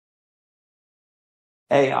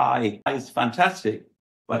AI is fantastic,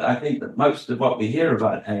 but I think that most of what we hear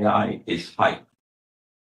about AI is hype.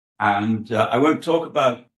 And I won't talk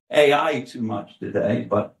about AI too much today,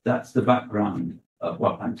 but that's the background of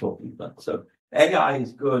what I'm talking about. So AI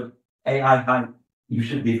is good. AI hype, you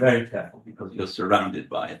should be very careful because you're surrounded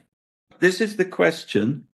by it. This is the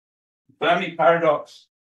question. Fermi paradox.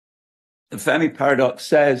 The Fermi paradox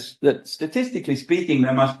says that statistically speaking,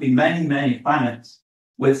 there must be many, many planets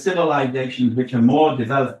with civilizations which are more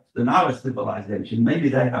developed than our civilization. Maybe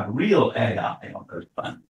they have real AI on those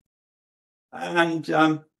planets.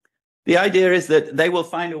 And the idea is that they will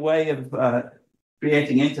find a way of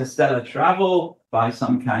creating interstellar travel by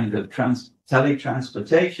some kind of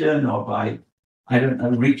teletransportation or by, I don't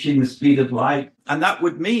know, reaching the speed of light. And that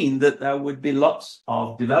would mean that there would be lots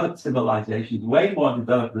of developed civilizations, way more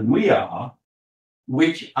developed than we are,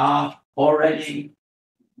 which are already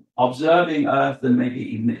observing Earth and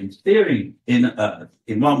maybe even interfering in Earth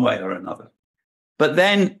in one way or another. But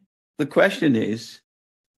then the question is,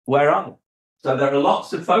 where are they? So there are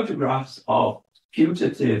lots of photographs of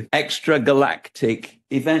putative extragalactic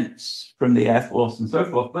events from the Air Force and so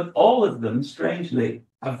forth, but all of them, strangely,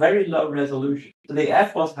 have very low resolution. So the Air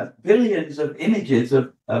Force has billions of images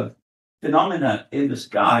of phenomena in the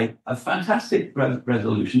sky, a fantastic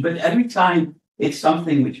resolution, but every time it's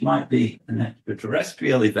something which might be an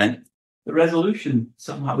extraterrestrial event, the resolution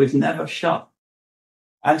somehow is never shot.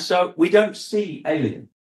 And so we don't see aliens.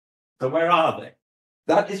 So where are they?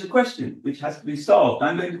 That is a question which has to be solved.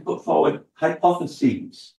 I'm going to put forward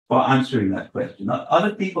hypotheses for answering that question.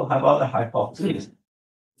 Other people have other hypotheses.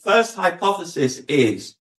 First hypothesis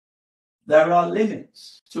is there are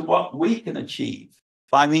limits to what we can achieve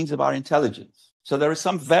by means of our intelligence. So there are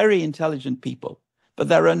some very intelligent people, but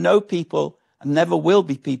there are no people and never will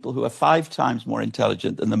be people who are 5 times more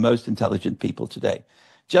intelligent than the most intelligent people today.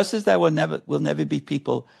 Just as there will never be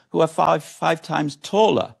people who are five times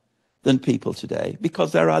taller than people today,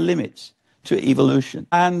 because there are limits to evolution.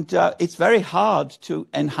 And it's very hard to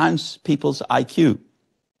enhance people's IQ.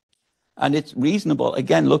 And it's reasonable,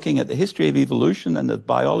 again, looking at the history of evolution and the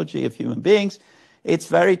biology of human beings, it's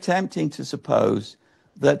very tempting to suppose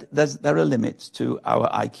that there are limits to our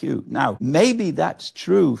IQ. Now, maybe that's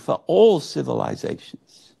true for all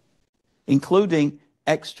civilizations, including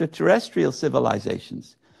extraterrestrial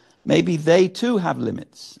civilizations. Maybe they too have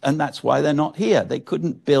limits, and that's why they're not here. They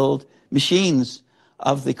couldn't build machines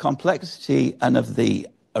of the complexity and of the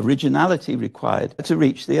originality required to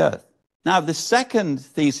reach the Earth. Now, the second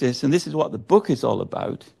thesis, and this is what the book is all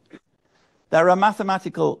about, there are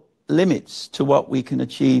mathematical limits to what we can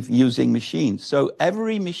achieve using machines. So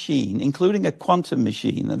every machine, including a quantum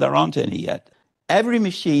machine, and there aren't any yet, every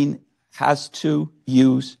machine has to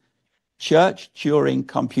use Church-Turing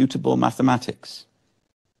computable mathematics.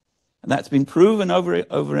 And that's been proven over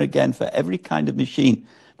and again for every kind of machine.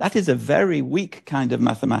 That is a very weak kind of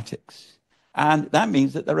mathematics. And that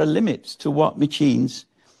means that there are limits to what machines,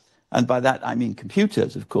 and by that I mean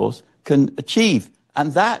computers, of course, can achieve.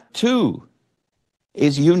 And that too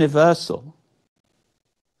is universal.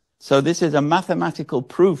 So this is a mathematical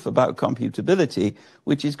proof about computability,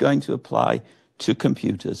 which is going to apply to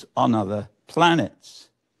computers on other planets.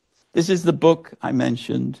 This is the book I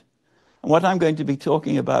mentioned. And what I'm going to be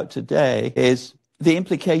talking about today is the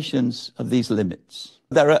implications of these limits.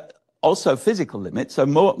 There are also physical limits. So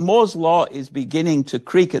Moore's law is beginning to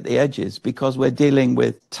creak at the edges because we're dealing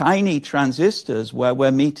with tiny transistors where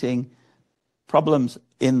we're meeting problems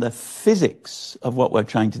in the physics of what we're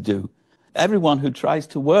trying to do. Everyone who tries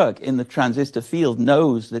to work in the transistor field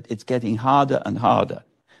knows that it's getting harder and harder.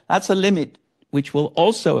 That's a limit which will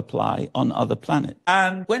also apply on other planets.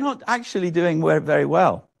 And we're not actually doing very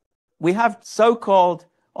well. We have so-called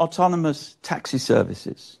autonomous taxi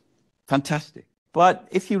services. Fantastic. But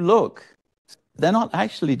if you look, they're not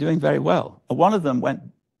actually doing very well. One of them went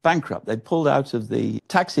bankrupt. They pulled out of the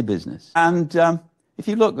taxi business. And if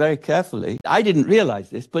you look very carefully, I didn't realize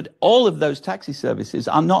this, but all of those taxi services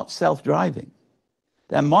are not self-driving.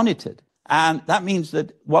 They're monitored. And that means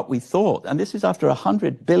that what we thought, and this is after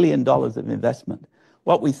 $100 billion of investment,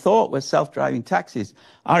 what we thought were self-driving taxis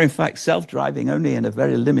are in fact self-driving only in a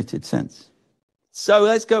very limited sense. So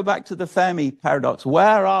let's go back to the Fermi paradox.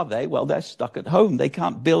 Where are they? Well, they're stuck at home. They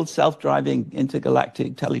can't build self-driving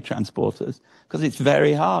intergalactic teletransporters because it's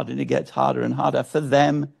very hard, and it gets harder and harder for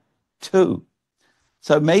them too.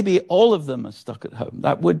 So maybe all of them are stuck at home.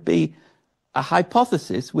 That would be a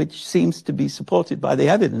hypothesis which seems to be supported by the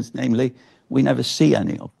evidence, namely, we never see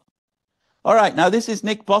any of them. All right, now this is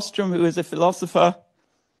Nick Bostrom, who is a philosopher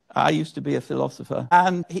I used to be a philosopher,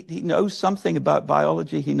 and he knows something about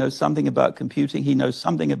biology, he knows something about computing, he knows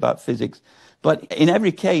something about physics. But in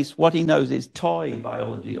every case, what he knows is toy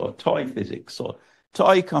biology or toy physics or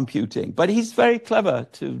toy computing. But he's very clever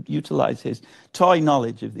to utilize his toy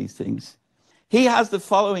knowledge of these things. He has the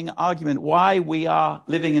following argument why we are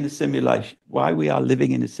living in a simulation,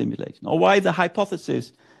 or why the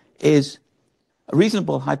hypothesis is a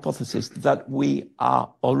reasonable hypothesis that we are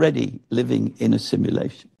already living in a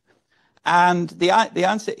simulation. And the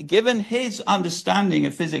answer, given his understanding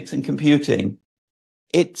of physics and computing,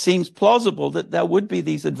 it seems plausible that there would be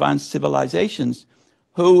these advanced civilizations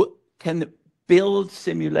who can build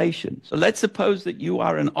simulations. So let's suppose that you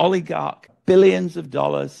are an oligarch, billions of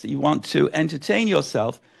dollars, you want to entertain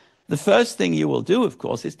yourself. The first thing you will do, of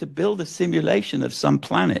course, is to build a simulation of some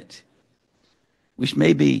planet, which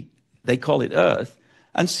maybe they call it Earth,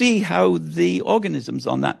 and see how the organisms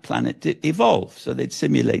on that planet evolve. So they'd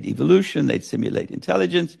simulate evolution, they'd simulate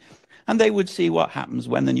intelligence, and they would see what happens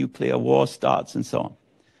when the nuclear war starts and so on.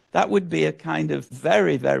 That would be a kind of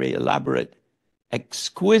very, very elaborate,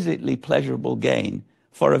 exquisitely pleasurable gain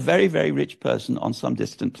for a very, very rich person on some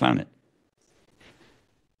distant planet.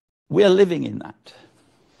 We're living in that.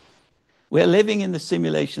 We're living in the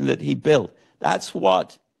simulation that he built. That's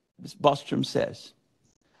what Bostrom says.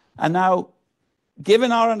 And now,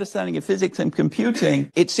 given our understanding of physics and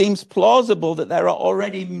computing, it seems plausible that there are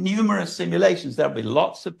already numerous simulations. There'll be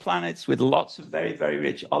lots of planets with lots of very, very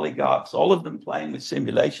rich oligarchs, all of them playing with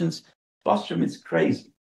simulations. Bostrom is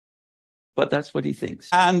crazy, but that's what he thinks.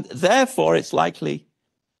 And therefore, it's likely,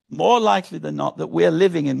 more likely than not, that we're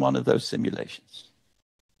living in one of those simulations.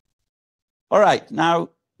 All right, now,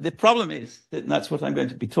 the problem is, and that's what I'm going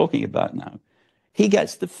to be talking about now, he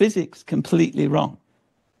gets the physics completely wrong.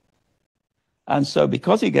 And so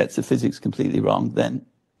because he gets the physics completely wrong, then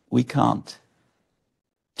we can't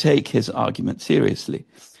take his argument seriously.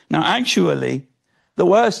 Now, actually, the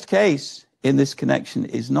worst case in this connection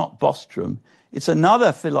is not Bostrom. It's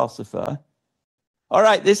another philosopher. All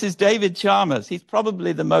right, this is David Chalmers. He's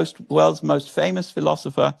probably the world's most famous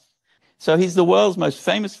philosopher. So he's the world's most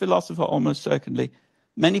famous philosopher, almost certainly.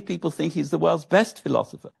 Many people think he's the world's best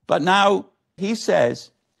philosopher. But now he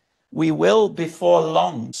says, we will before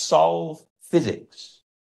long solve physics.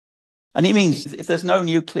 And he means if there's no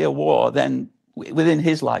nuclear war, then within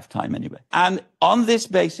his lifetime anyway. And on this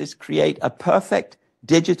basis, create a perfect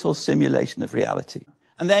digital simulation of reality.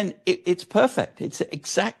 And then it's perfect. It's an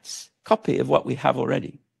exact copy of what we have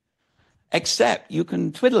already. Except you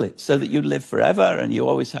can twiddle it so that you live forever and you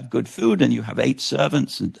always have good food and you have 8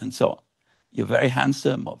 servants and so on. You're very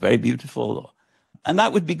handsome or very beautiful. And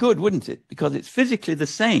that would be good, wouldn't it? Because it's physically the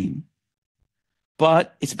same,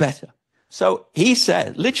 but it's better. So he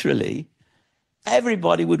said, literally,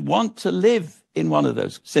 everybody would want to live in one of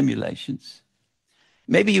those simulations.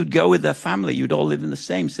 Maybe you'd go with their family, you'd all live in the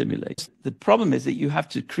same simulation. The problem is that you have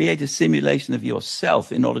to create a simulation of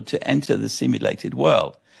yourself in order to enter the simulated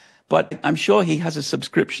world. But I'm sure he has a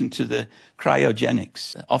subscription to the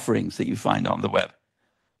cryogenics offerings that you find on the web.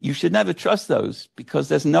 You should never trust those because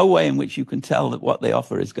there's no way in which you can tell that what they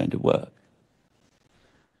offer is going to work.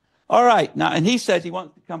 All right, now, and he says he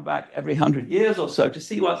wants to come back every 100 years or so to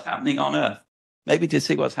see what's happening on Earth. Maybe to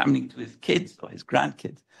see what's happening to his kids or his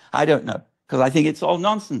grandkids. I don't know, because I think it's all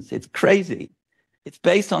nonsense. It's crazy. It's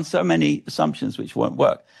based on so many assumptions which won't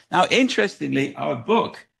work. Now, interestingly, our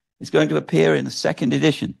book is going to appear in a second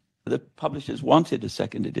edition. The publishers wanted a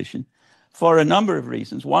second edition for a number of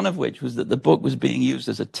reasons, one of which was that the book was being used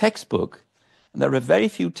as a textbook. And there are very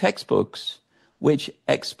few textbooks which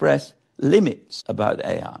express limits about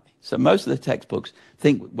AI. So most of the textbooks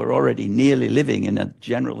think we're already nearly living in a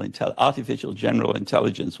artificial general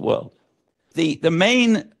intelligence world. The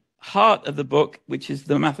main heart of the book, which is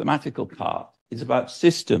the mathematical part, is about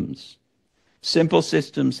systems, simple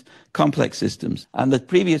systems, complex systems. And the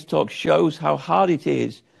previous talk shows how hard it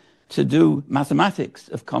is to do mathematics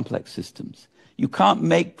of complex systems. You can't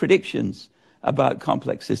make predictions about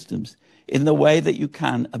complex systems in the way that you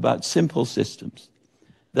can about simple systems.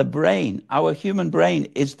 The brain, our human brain,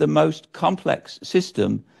 is the most complex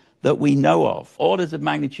system that we know of, orders of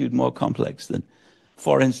magnitude more complex than,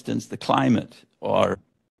 for instance, the climate or,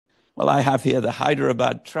 well, I have here the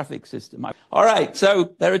Hyderabad traffic system. All right,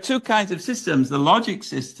 so there are 2 kinds of systems. The logic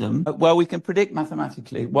system, where we can predict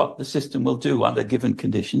mathematically what the system will do under given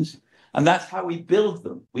conditions. And that's how we build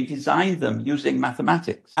them. We design them using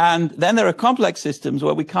mathematics. And then there are complex systems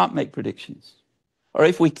where we can't make predictions. Or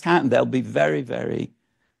if we can, they'll be very, very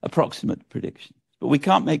approximate predictions. But we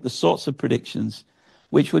can't make the sorts of predictions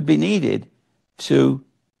which would be needed to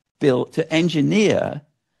engineer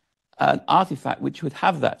an artifact which would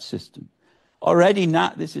have that system. Already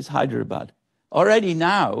now, this is Hyderabad. Already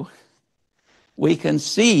now, we can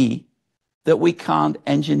see that we can't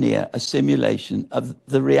engineer a simulation of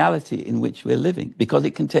the reality in which we're living because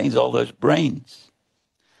it contains all those brains.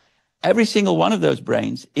 Every single one of those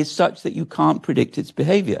brains is such that you can't predict its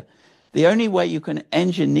behavior. The only way you can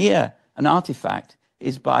engineer an artifact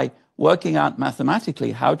is by working out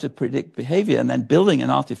mathematically how to predict behavior and then building an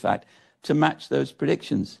artifact to match those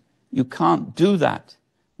predictions. You can't do that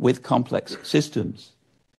with complex systems.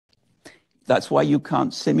 That's why you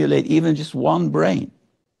can't simulate even just one brain.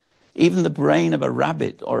 Even the brain of a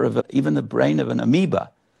rabbit or even the brain of an amoeba,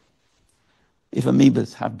 if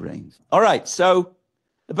amoebas have brains. All right, so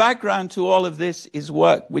the background to all of this is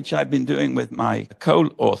work which I've been doing with my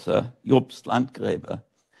co-author, Jobst Landgräber,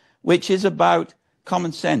 which is about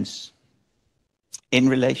common sense in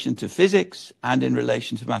relation to physics and in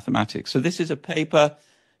relation to mathematics. So this is a paper.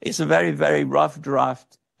 It's a very, very rough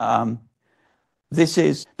draft. This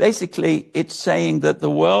is basically, it's saying that the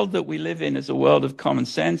world that we live in is a world of common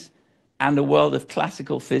sense and a world of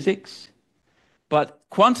classical physics. But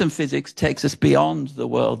quantum physics takes us beyond the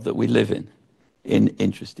world that we live in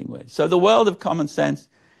interesting ways. So the world of common sense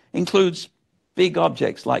includes big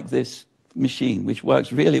objects like this machine, which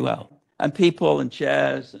works really well, and people and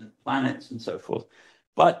chairs and planets and so forth.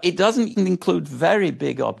 But it doesn't include very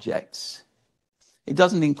big objects. It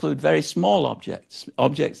doesn't include very small objects,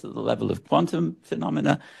 objects at the level of quantum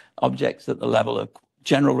phenomena, objects at the level of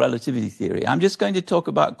general relativity theory. I'm just going to talk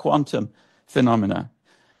about quantum phenomena.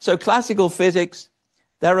 So classical physics,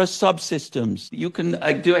 there are subsystems. You can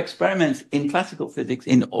do experiments in classical physics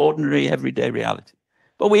in ordinary everyday reality.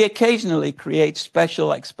 But we occasionally create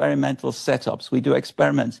special experimental setups. We do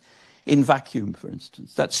experiments in vacuum, for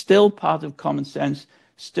instance. That's still part of common sense,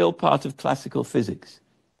 still part of classical physics.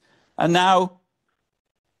 And now,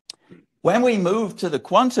 when we move to the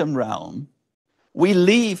quantum realm, we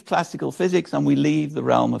leave classical physics and we leave the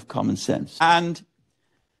realm of common sense. And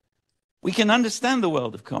we can understand the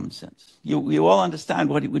world of common sense. You all understand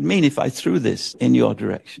what it would mean if I threw this in your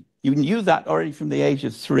direction. You knew that already from the age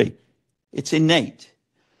of 3. It's innate.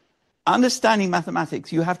 Understanding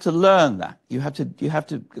mathematics, you have to learn that. You have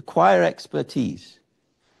to acquire expertise.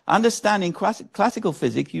 Understanding classical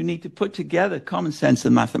physics, you need to put together common sense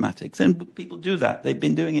and mathematics. And people do that. They've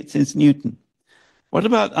been doing it since Newton. What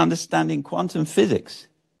about understanding quantum physics?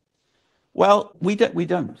 Well, we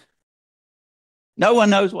don't. No one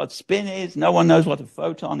knows what spin is. No one knows what a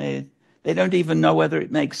photon is. They don't even know whether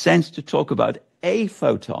it makes sense to talk about a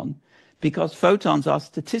photon because photons are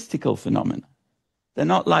statistical phenomena. They're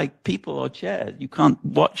not like people or chairs. You can't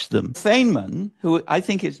watch them. Feynman, who I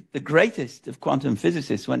think is the greatest of quantum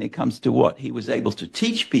physicists when it comes to what he was able to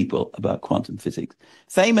teach people about quantum physics,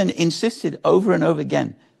 Feynman insisted over and over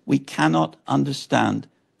again, we cannot understand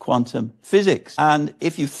quantum physics. And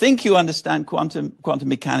if you think you understand quantum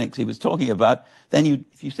mechanics he was talking about, then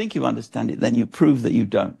if you think you understand it, then you prove that you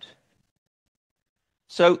don't.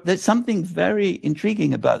 So there's something very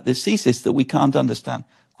intriguing about this thesis that we can't understand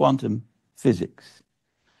quantum physics.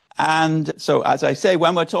 And so, as I say,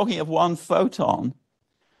 when we're talking of one photon,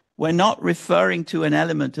 we're not referring to an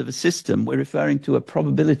element of a system, we're referring to a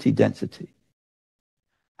probability density.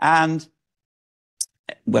 And,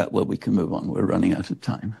 well, we can move on, we're running out of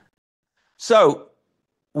time. So,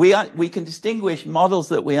 we can distinguish models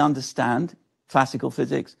that we understand, classical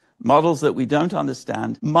physics, models that we don't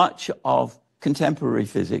understand, much of contemporary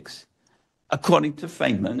physics, according to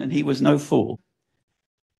Feynman, and he was no fool.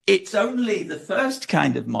 It's only the first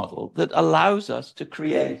kind of model that allows us to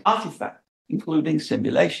create artifacts, including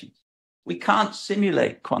simulations. We can't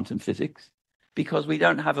simulate quantum physics because we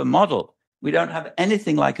don't have a model. We don't have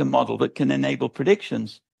anything like a model that can enable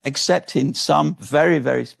predictions, except in some very,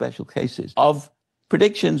 very special cases of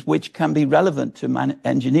predictions which can be relevant to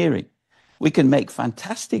engineering. We can make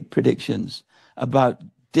fantastic predictions about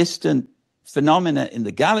distant phenomena in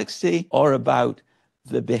the galaxy or about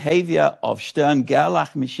the behavior of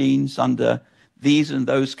Stern-Gerlach machines under these and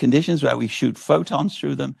those conditions where we shoot photons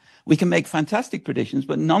through them. We can make fantastic predictions,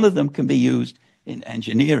 but none of them can be used in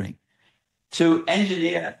engineering. To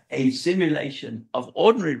engineer a simulation of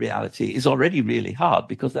ordinary reality is already really hard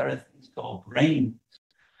because there are things called brains.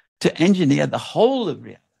 To engineer the whole of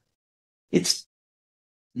reality, it's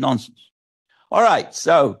nonsense. All right,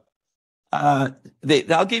 so I'll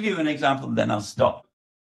give you an example and then I'll stop.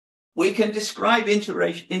 We can describe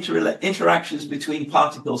interactions between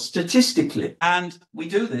particles statistically, and we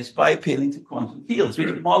do this by appealing to quantum fields. We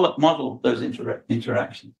can model those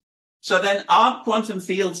interactions. So then are quantum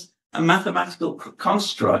fields a mathematical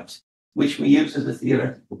construct which we use as a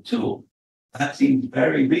theoretical tool? That seems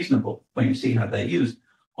very reasonable when you see how they're used.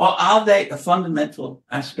 Or are they a fundamental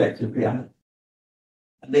aspect of reality?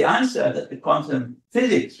 And the answer that the quantum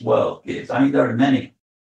physics world gives, I mean, there are many.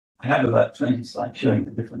 I have about 20 slides showing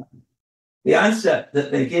the different answers. The answer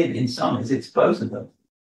that they give in some is it's both of those.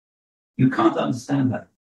 You can't understand that.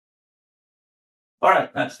 All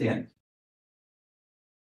right, that's the end.